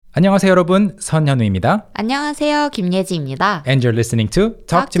안녕하세요 여러분, 선현우입니다. 안녕하세요, 김예지입니다. And you're listening to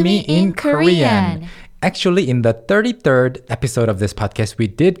Talk to Me in Korean. Actually, in the 33rd episode of this podcast, we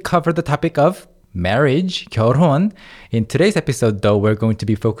did cover the topic of marriage, 결혼. In today's episode, though, we're going to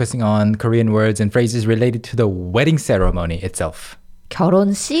be focusing on Korean words and phrases related to the wedding ceremony itself.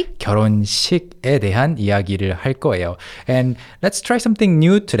 결혼식? 결혼식에 대한 이야기를 할 거예요. And let's try something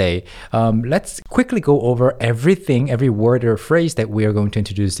new today. Let's quickly go over everything, every word or phrase that we are going to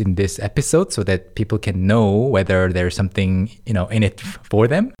introduce in this episode so that people can know whether there's something, in it for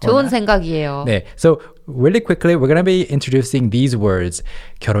them. 좋은 생각이에요. 네. So really quickly, we're going to be introducing these words.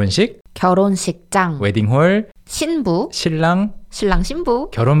 결혼식, 결혼식장, 웨딩홀, 신부, 신랑, 신랑 신부,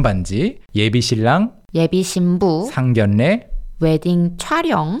 결혼반지, 예비신랑, 예비신부, 상견례, 웨딩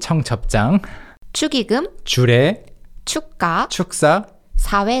촬영, 청첩장, 축의금, 주례, 축가, 축사,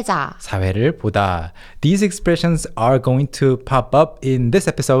 사회자. 사회를 보다. These expressions are going to pop up in this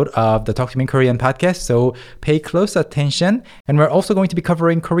episode of the Talk to Me in Korean podcast, so pay close attention. And we're also going to be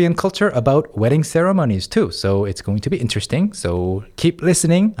covering Korean culture about wedding ceremonies too, so it's going to be interesting. So keep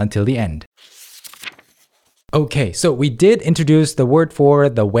listening until the end. Okay, so we did introduce the word for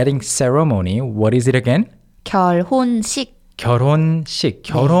the wedding ceremony. What is it again? 결혼식. 결혼식.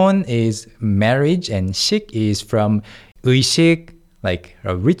 결혼 is marriage and 식 is from 의식, like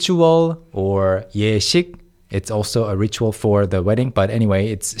a ritual, or 예식. It's also a ritual for the wedding, but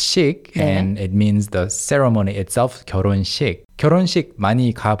anyway, it's 식 and it means the ceremony itself, 결혼식. 결혼식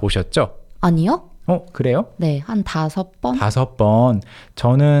많이 가보셨죠? 아니요? 그래요? 네, 한 5번? 5번.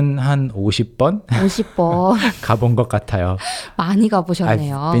 저는 한 50번? 50번. 가본 것 같아요. 많이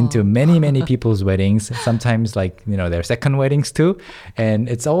가보셨네요. I've been to many people's weddings, sometimes like, their second weddings too. And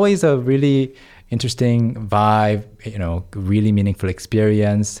it's always a really interesting vibe, really meaningful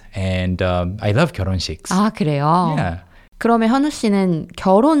experience. And I love 결혼식s. 아, 그래요? Yeah. 그러면 현우 씨는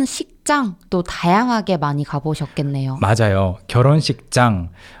결혼식장 또 다양하게 많이 가보셨겠네요. 맞아요. 결혼식장,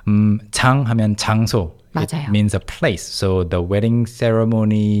 장 하면 장소. 맞아요. It means a place. So the wedding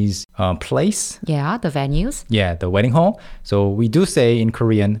ceremony's place. Yeah, the venues. Yeah, the wedding hall. So we do say in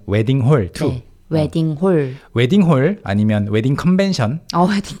Korean wedding hall too. 네, 웨딩홀. 웨딩홀 아니면 웨딩 컨벤션.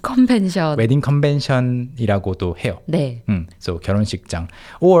 웨딩 컨벤션. 웨딩 컨벤션이라고도 해요. 네. So 결혼식장.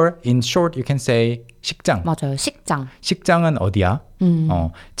 Or in short, you can say 식장. 맞아요. 식장. 식장은 어디야?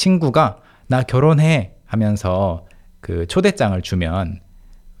 친구가 나 결혼해 하면서 그 초대장을 주면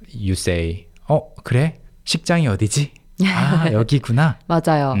you say, 그래? 식장이 어디지? 아, 여기구나.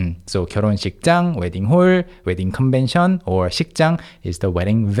 맞아요. So 결혼식장, wedding hall, wedding convention, or 식장 is the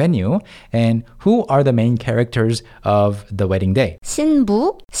wedding venue. And who are the main characters of the wedding day?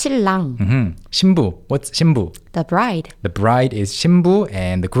 신부, 신랑. 신부. What's 신부? The bride. The bride is 신부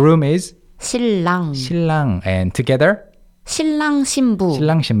and the groom is 신랑. 신랑. And together? 신랑 신부.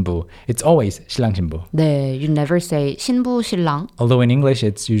 신랑 신부. It's always 신랑 신부. 네, you never say 신부 신랑. Although in English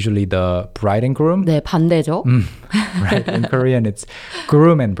it's usually the bride and groom. 네, 반대죠. Right. In Korean it's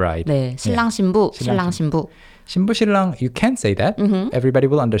groom and bride. 네, 신랑 신부, 신랑 신부. 신부 신랑, you can say that. Everybody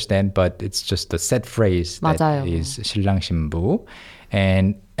will understand, but it's just a set phrase that 맞아요. is 신랑 신부.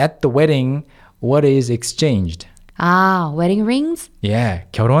 And at the wedding, what is exchanged? 아, wedding rings? Yeah,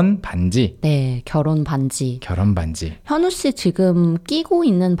 결혼 반지. 네, 결혼 반지. 결혼 반지. 현우 씨 지금 끼고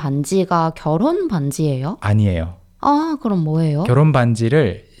있는 반지가 결혼 반지예요? 아니에요. 아, 그럼 뭐예요? 결혼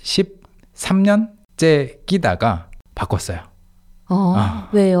반지를 13년째 끼다가 바꿨어요.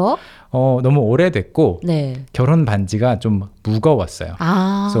 왜요? 너무 오래됐고 네. 결혼 반지가 좀 무거웠어요.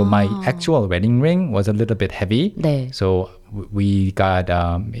 아. So my actual wedding ring was a little bit heavy. 네. So we got,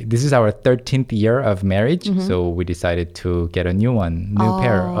 this is our 13th year of marriage. So we decided to get a new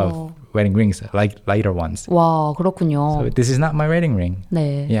pair of wedding rings, like lighter ones. 와, 그렇군요. So this is not my wedding ring.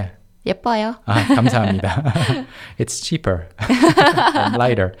 네. Yeah. 예뻐요. 감사합니다. It's cheaper and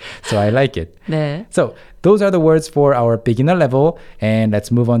lighter, so I like it. 네. So those are the words for our beginner level, and let's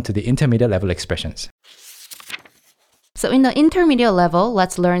move on to the intermediate level expressions. So in the intermediate level,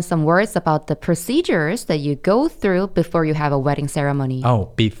 let's learn some words about the procedures that you go through before you have a wedding ceremony.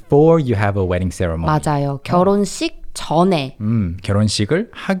 Before you have a wedding ceremony. 맞아요. 결혼식 전에.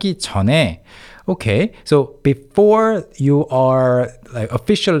 결혼식을 하기 전에. Okay, so before you are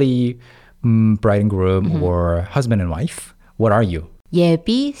officially bride and groom or husband and wife, what are you?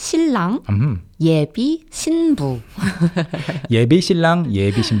 예비 신랑, 예비 신부. 예비 신랑,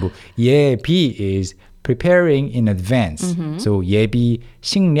 예비 신부. 예비 is preparing in advance. So 예비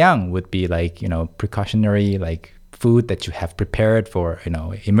신랑 would be like, precautionary, like food that you have prepared for,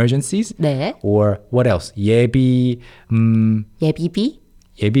 emergencies. 네. Or what else? 예비, 예비비?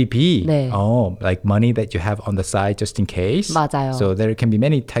 예비비. 네. Oh, like money that you have on the side just in case. 맞아요. So there can be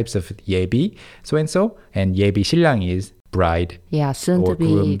many types of 예비, so and 예비 신랑 is bride. Yeah, soon or to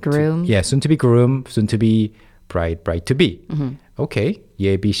be groom. Yeah, soon to be groom, soon to be bride to be. Okay,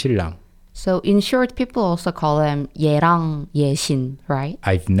 예비 신랑. So in short, people also call them 예랑 예신, right?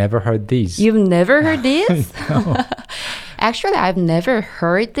 I've never heard these. You've never heard this? Actually, I've never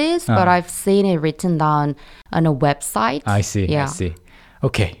heard this, but I've seen it written down on a website. I see. Yeah. I see.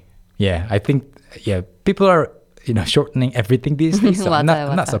 Okay. Yeah, I think people are shortening everything these days. So I'm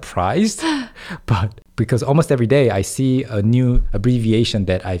not surprised, but because almost every day I see a new abbreviation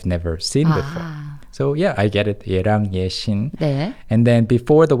that I've never seen before. So yeah, I get it. 예랑 예신. 네. And then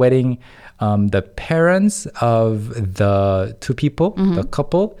before the wedding, the parents of the two people, the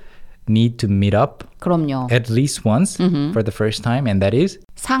couple, need to meet up 그럼요. at least once for the first time, and that is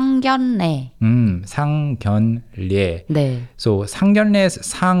상견례. 상견례. 네. So 상견례's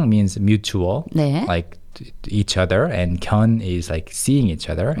상 means mutual, 네. like each other, and 견 is like seeing each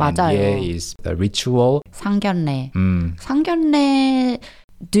other, 맞아요. and 예 is the ritual. 상견례. 상견례.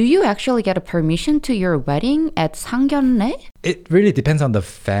 Do you actually get a permission to your wedding at 상견례? It really depends on the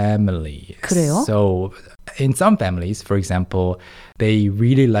family. 그래요? So in some families, for example, they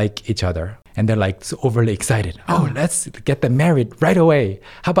really like each other and they're like so overly excited. Oh, let's get them married right away.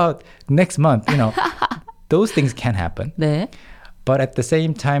 How about next month? Those things can happen. 네. But at the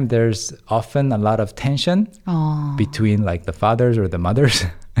same time, there's often a lot of tension between like the fathers or the mothers.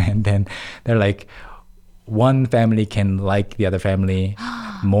 And then they're like, one family can like the other family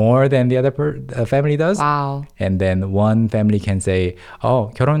more than the other family does. Wow. And then one family can say,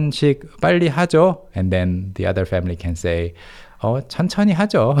 결혼식 빨리 하죠. And then the other family can say, 천천히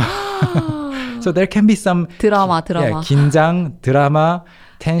하죠. So there can be some 드라마. Yeah, 긴장, drama,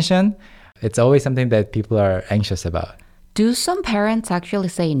 tension. It's always something that people are anxious about. Do some parents actually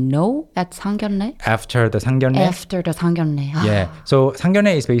say no at 상견례? After the 상견례? After the 상견례. Yeah. So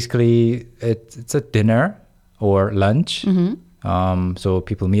상견례 is basically, it's a dinner or lunch. So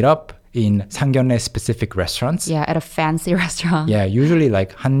people meet up in 상견례 specific restaurants. Yeah, at a fancy restaurant. Yeah, usually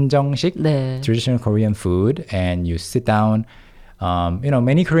like 한정식, 네. traditional Korean food, and you sit down.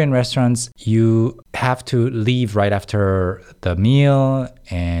 Many Korean restaurants, you have to leave right after the meal,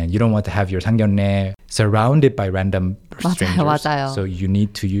 and you don't want to have your 상견례 surrounded by random strangers. 맞아요. So you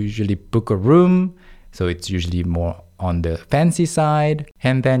need to usually book a room. So it's usually more on the fancy side.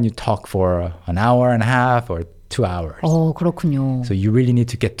 And then you talk for an hour and a half or 2 hours. 그렇군요. So you really need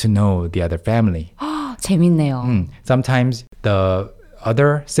to get to know the other family. 재밌네요. Sometimes the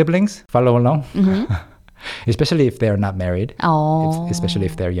other siblings follow along. Especially if they're not married. Especially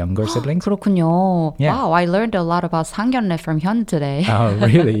if they're younger siblings. 그렇군요. Yeah. Wow, I learned a lot about 상견례 from Hyun today. Oh,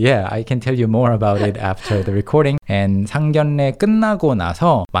 really? Yeah, I can tell you more about it after the recording. And 상견례 끝나고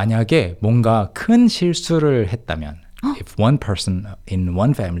나서 만약에 뭔가 큰 실수를 했다면 if one person in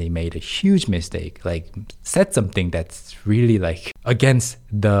one family made a huge mistake, like said something that's really like against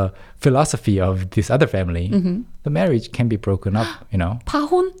the philosophy of this other family, the marriage can be broken up,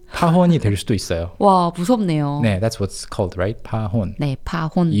 파혼? 파혼이 될 수도 있어요. 와, 무섭네요. 네, that's what's called, right? 파혼. 네,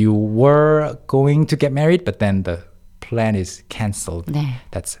 파혼. You were going to get married, but then the plan is cancelled. 네.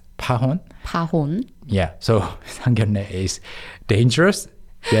 That's 파혼. 파혼. Yeah, so 상견례 is dangerous,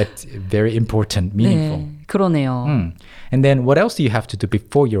 yet very important, meaningful. 네, 그러네요. And then what else do you have to do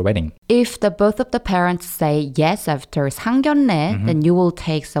before your wedding? If both of the parents say yes after 상견례, then you will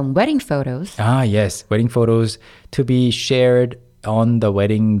take some wedding photos. Ah, yes, wedding photos to be shared on the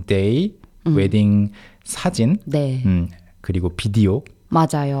wedding day, wedding 사진, 네, 그리고 비디오.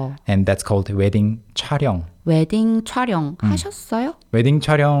 맞아요. And that's called wedding 촬영. 웨딩 촬영 하셨어요? 웨딩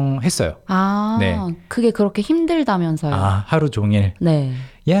촬영 했어요. 아, 네. 그게 그렇게 힘들다면서요? 아, 하루 종일. 네.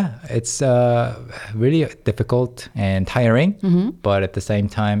 Yeah, it's really difficult and tiring, but at the same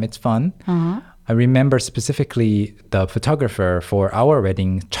time, it's fun. I remember specifically the photographer for our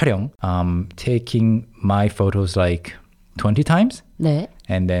wedding 촬영 taking my photos like 20 times. 네.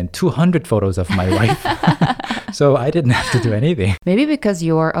 And then 200 photos of my wife. So I didn't have to do anything. Maybe because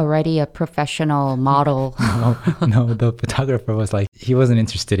you are already a professional model. No, the photographer was like, he wasn't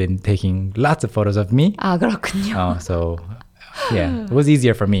interested in taking lots of photos of me. 아, 그렇군요. So yeah, it was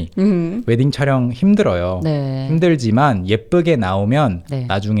easier for me. 웨딩 촬영 힘들어요. 네. 힘들지만 예쁘게 나오면 네.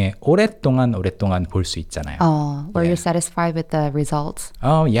 나중에 오랫동안 볼 수 있잖아요. Were you satisfied with the results?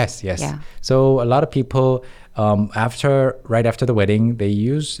 Oh, yes. Yeah. So a lot of people, right after the wedding, they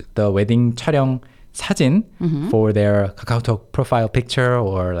use the wedding 촬영 사진 for their KakaoTalk profile picture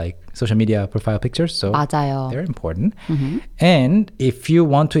or like social media profile pictures. So 맞아요. they're important. And if you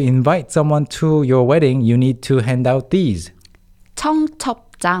want to invite someone to your wedding, you need to hand out these.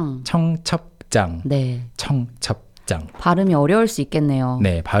 청첩장. 청첩장. 청첩장. 네. 청첩장. 발음이 어려울 수 있겠네요.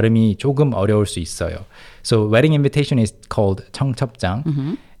 네, 발음이 조금 어려울 수 있어요. So wedding invitation is called 청첩장.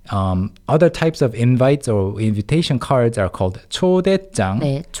 Other types of invites or invitation cards are called 초대장.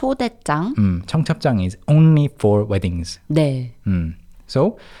 네, 초대장. 청첩장 is only for weddings. 네.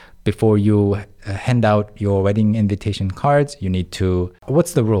 So before you hand out your wedding invitation cards, you need to,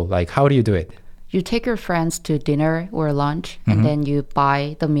 what's the rule? Like, how do you do it? You take your friends to dinner or lunch, and then you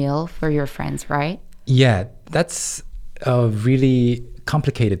buy the meal for your friends, right? Yeah, that's a really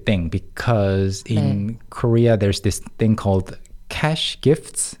complicated thing because in Korea, there's this thing called cash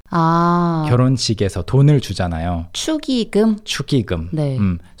gifts. 아, 결혼식에서 돈을 주잖아요. 축의금. 축의금. 네.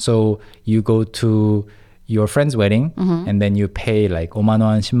 So you go to your friend's wedding and then you pay like 5만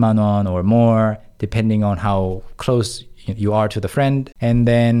원, 10만 원 or more depending on how close you are to the friend. And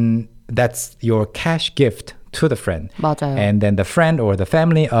then that's your cash gift to the friend. 맞아요. And then the friend or the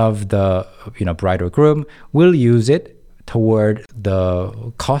family of the bride or groom will use it toward the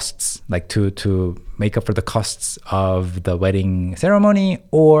costs, like to make up for the costs of the wedding ceremony,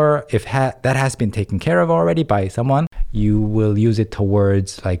 or if that has been taken care of already by someone, you will use it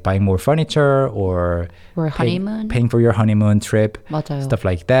towards like buying more furniture or honeymoon. paying for your honeymoon trip, 맞아요. stuff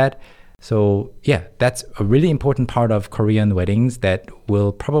like that. So yeah, that's a really important part of Korean weddings that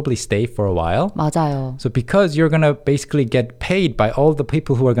will probably stay for a while. 맞아요. So because you're going to basically get paid by all the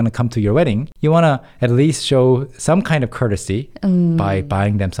people who are going to come to your wedding, you want to at least show some kind of courtesy by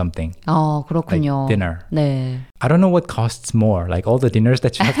buying them something. 그렇군요. Like dinner. 네. I don't know what costs more, like all the dinners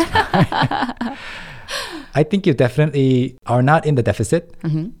that you have to buy. I think you definitely are not in the deficit.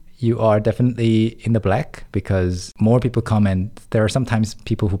 You are definitely in the black because more people come and there are sometimes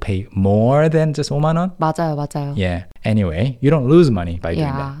people who pay more than just 5만 원. 맞아요. Yeah. Anyway, you don't lose money by doing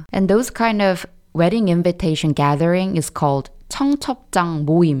that. Yeah. And those kind of wedding invitation gathering is called 청첩장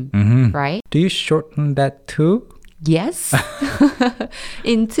모임, right? Do you shorten that too? Yes.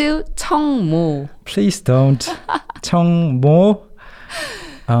 Into 청모. Please don't. 청모.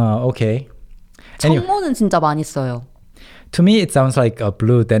 Okay. 청모는 진짜 많이 써요. To me, it sounds like a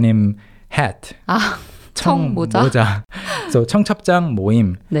blue denim hat. 청모자. So 청첩장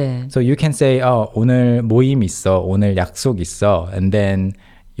모임. 네. So you can say, 오늘 모임 있어, 오늘 약속 있어, and then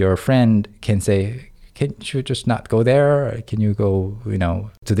your friend can say, can you just not go there? Can you go,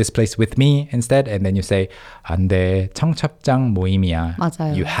 to this place with me instead? And then you say, 안 돼, 청첩장 모임이야.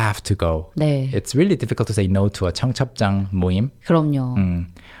 맞아요. You have to go. 네. It's really difficult to say no to a 청첩장 모임. 그럼요.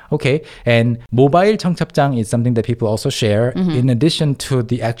 Okay, and mobile 청첩장 is something that people also share in addition to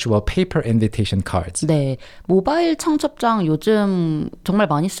the actual paper invitation cards. 네, 모바일 청첩장 요즘 정말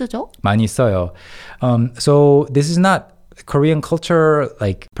많이 쓰죠? 많이 써요. So this is not Korean culture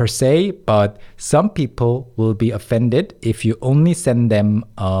like per se, but some people will be offended if you only send them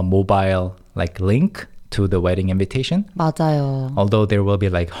a mobile like link to the wedding invitation. 맞아요. Although there will be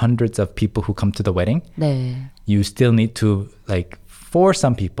like hundreds of people who come to the wedding, 네. you still need to for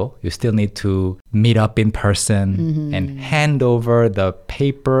some people, you still need to meet up in person and hand over the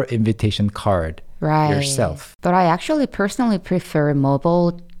paper invitation card yourself. But I actually personally prefer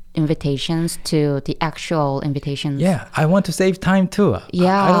mobile invitations to the actual invitations. Yeah, I want to save time too.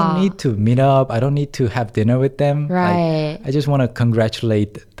 Yeah. I don't need to meet up. I don't need to have dinner with them. Right. I just want to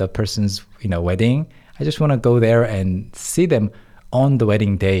congratulate the person's, wedding. I just want to go there and see them on the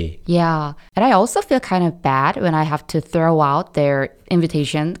wedding day. Yeah. And I also feel kind of bad when I have to throw out their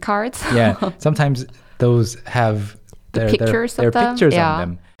invitation cards. Yeah. Sometimes those have their pictures their of them. pictures Yeah. on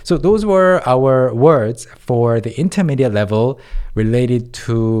them. So those were our words for the intermediate level related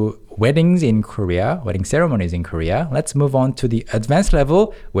to weddings in Korea, wedding ceremonies in Korea. Let's move on to the advanced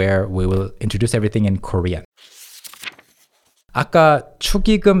level where we will introduce everything in Korean. 아까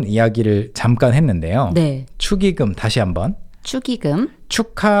축의금 이야기를 잠깐 했는데요. 네. 축의금 다시 한번. 축의금.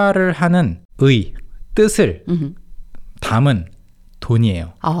 축하를 하는 뜻을 담은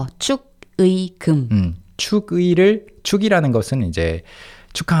돈이에요. 축의금. 축이라는 것은 이제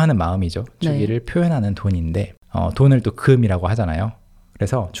축하하는 마음이죠. 축의를 표현하는 돈인데 돈을 또 금이라고 하잖아요.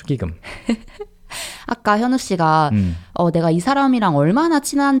 그래서 축의금. 아까 현우 씨가 내가 이 사람이랑 얼마나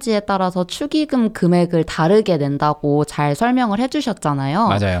친한지에 따라서 축의금 금액을 다르게 낸다고 잘 설명을 해주셨잖아요.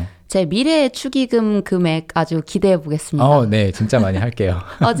 맞아요. 제 미래의 축의금 금액 아주 기대해 보겠습니다. 네, 진짜 많이 할게요.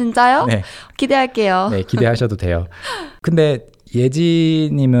 진짜요? 네. 기대할게요. 네, 기대하셔도 돼요. 근데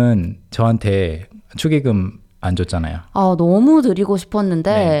예지님은 저한테 축의금 안 줬잖아요. 너무 드리고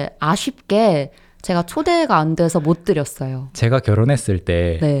싶었는데 아쉽게 제가 초대가 안 돼서 못 드렸어요. 제가 결혼했을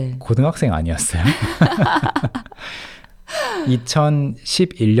때 고등학생 아니었어요?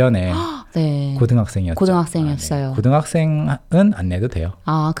 2011년에 네. 고등학생이었죠. 고등학생이었어요. 네. 고등학생은 안 내도 돼요.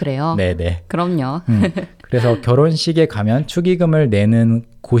 아, 그래요? 네네. 그럼요. 그래서 결혼식에 가면 축의금을 내는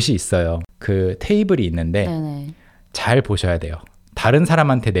곳이 있어요. 그 테이블이 있는데 네네. 잘 보셔야 돼요. 다른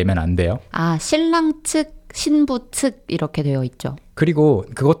사람한테 내면 안 돼요. 아, 신랑 측, 신부 측 이렇게 되어 있죠. 그리고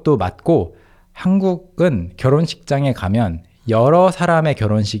그것도 맞고 한국은 결혼식장에 가면 여러 사람의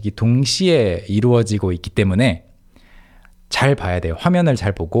결혼식이 동시에 이루어지고 있기 때문에 잘 봐야 돼요. 화면을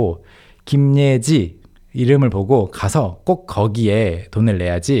잘 보고 김예지 이름을 보고 가서 꼭 거기에 돈을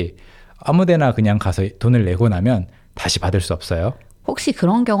내야지 아무데나 그냥 가서 돈을 내고 나면 다시 받을 수 없어요. 혹시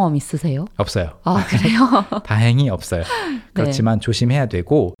그런 경험 있으세요? 없어요. 아, 그래요? 다행히 없어요. 그렇지만 조심해야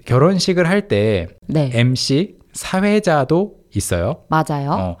되고 결혼식을 할 때 네. MC, 사회자도 있어요.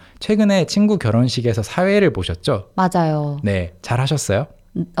 맞아요. 최근에 친구 결혼식에서 사회를 보셨죠? 맞아요. 네, 잘 하셨어요?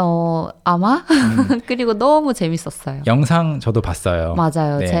 아마? 그리고 너무 재밌었어요. 영상 저도 봤어요.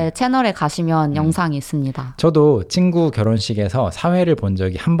 맞아요. 네. 제 채널에 가시면 영상이 있습니다. 저도 친구 결혼식에서 사회를 본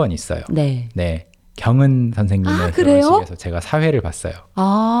적이 한 번 있어요. 네. 네, 경은 선생님의 그래요? 결혼식에서 제가 사회를 봤어요.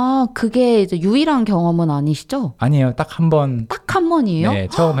 아, 그게 이제 유일한 경험은 아니시죠? 아니에요, 딱 한 번. 딱 한 번이에요? 네,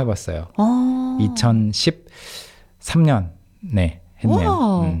 처음 해봤어요. 2013년 네 했네요.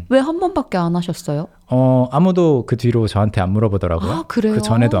 와, 왜 한 번밖에 안 하셨어요? 아무도 그 뒤로 저한테 안 물어보더라고요. 아, 그래요? 그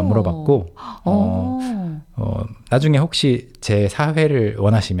전에도 안 물어봤고 나중에 혹시 제 사회를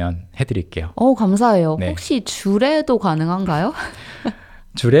원하시면 해드릴게요. 감사해요. 네. 혹시 주례도 가능한가요?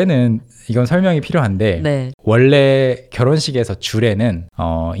 주례는 이건 설명이 필요한데 네. 원래 결혼식에서 주례는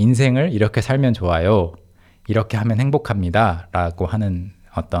인생을 이렇게 살면 좋아요, 이렇게 하면 행복합니다 라고 하는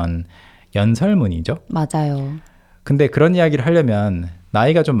어떤 연설문이죠. 맞아요. 근데 그런 이야기를 하려면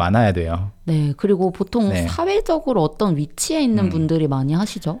나이가 좀 많아야 돼요. 네, 그리고 보통 네. 사회적으로 어떤 위치에 있는 분들이 많이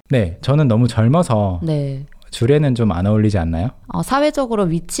하시죠? 네, 저는 너무 젊어서 네. 주례는 좀 안 어울리지 않나요? 사회적으로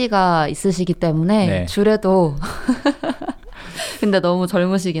위치가 있으시기 때문에 네. 주례도 근데 너무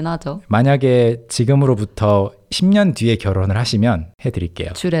젊으시긴 하죠. 만약에 지금으로부터 10년 뒤에 결혼을 하시면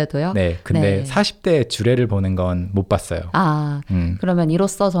해드릴게요. 주례도요? 네, 근데 네. 40대 주례를 보는 건 못 봤어요. 그러면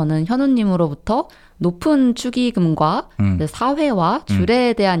이로써 저는 현우님으로부터 높은 축의금과 사회와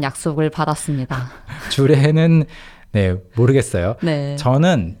주례에 대한 약속을 받았습니다. 주례는 네, 모르겠어요. 네.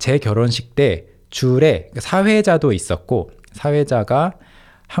 저는 제 결혼식 때 주례, 사회자도 있었고 사회자가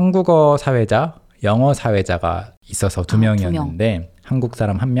한국어 사회자, 영어 사회자가 있어서 두 명이었는데 한국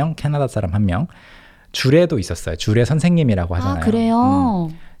사람 한 명, 캐나다 사람 한 명. 주례도 있었어요. 주례 선생님이라고 하잖아요. 그래요?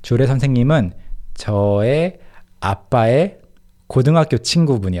 주례 선생님은 저의 아빠의 고등학교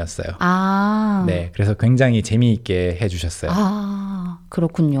친구분이었어요. 네, 그래서 굉장히 재미있게 해주셨어요.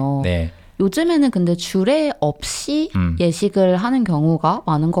 그렇군요. 네, 요즘에는 근데 주례 없이 예식을 하는 경우가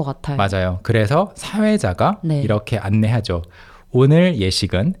많은 것 같아요. 맞아요. 그래서 사회자가 네. 이렇게 안내하죠. 오늘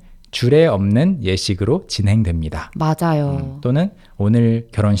예식은 주례 없는 예식으로 진행됩니다. 맞아요. 또는 오늘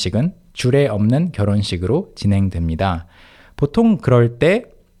결혼식은 주례 없는 결혼식으로 진행됩니다. 보통 그럴 때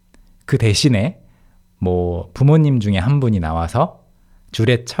그 대신에 뭐 부모님 중에 한 분이 나와서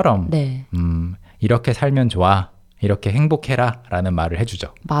주례처럼 네. 이렇게 살면 좋아, 이렇게 행복해라 라는 말을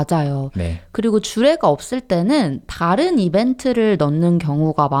해주죠. 맞아요. 네. 그리고 주례가 없을 때는 다른 이벤트를 넣는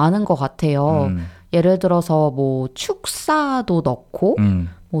경우가 많은 것 같아요. 예를 들어서 뭐 축사도 넣고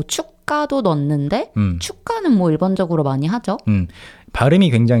뭐 축가도 넣는데 축가는 뭐 일반적으로 많이 하죠. 발음이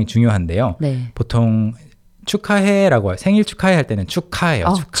굉장히 중요한데요. 네. 보통 축하해라고 생일 축하해 할 때는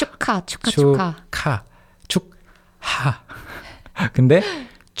축하해요. 축하. 근데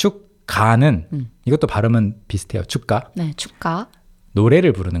축가는 이것도 발음은 비슷해요. 축가. 네, 축가.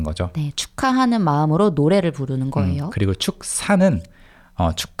 노래를 부르는 거죠. 네, 축하하는 마음으로 노래를 부르는 거예요. 그리고 축사는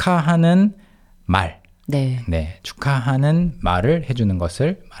축하하는 말. 네. 네, 축하하는 말을 해주는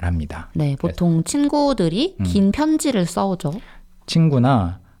것을 말합니다. 네, 보통 친구들이 긴 편지를 써오죠.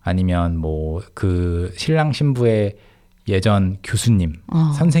 친구나 아니면 뭐 그 신랑 신부의 예전 교수님,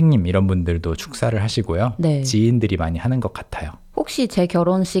 선생님 이런 분들도 축사를 하시고요. 네. 지인들이 많이 하는 것 같아요. 혹시 제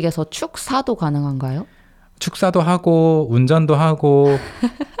결혼식에서 축사도 가능한가요? 축사도 하고 운전도 하고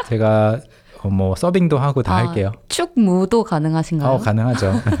제가 뭐 서빙도 하고 다 할게요. 축무도 가능하신가요?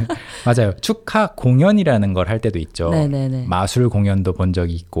 가능하죠. 맞아요. 축하 공연이라는 걸 할 때도 있죠. 네네네. 마술 공연도 본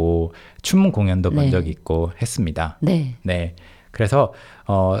적이 있고 춤 공연도 본 네. 적이 있고 했습니다. 네. 네. 그래서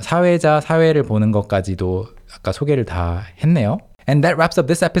사회를 보는 것까지도 아까 소개를 다 했네요. And that wraps up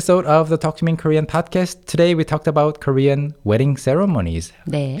this episode of the Talk to Me in Korean podcast. Today we talked about Korean wedding ceremonies.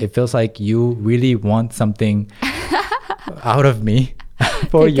 네. It feels like you really want something out of me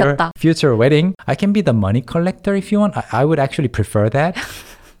for your 들켰다. future wedding. I can be the money collector if you want. I would actually prefer that.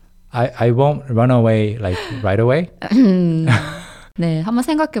 I won't run away like right away. 네, 한번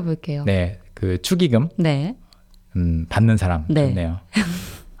생각해 볼게요. 네, 그 축의금 네. 받는 사람 네. 좋네요.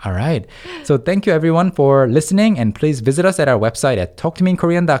 All right. So thank you everyone for listening and please visit us at our website at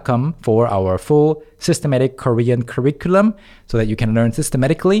talktomeinkorean.com for our full systematic Korean curriculum so that you can learn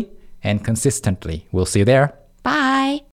systematically and consistently. We'll see you there.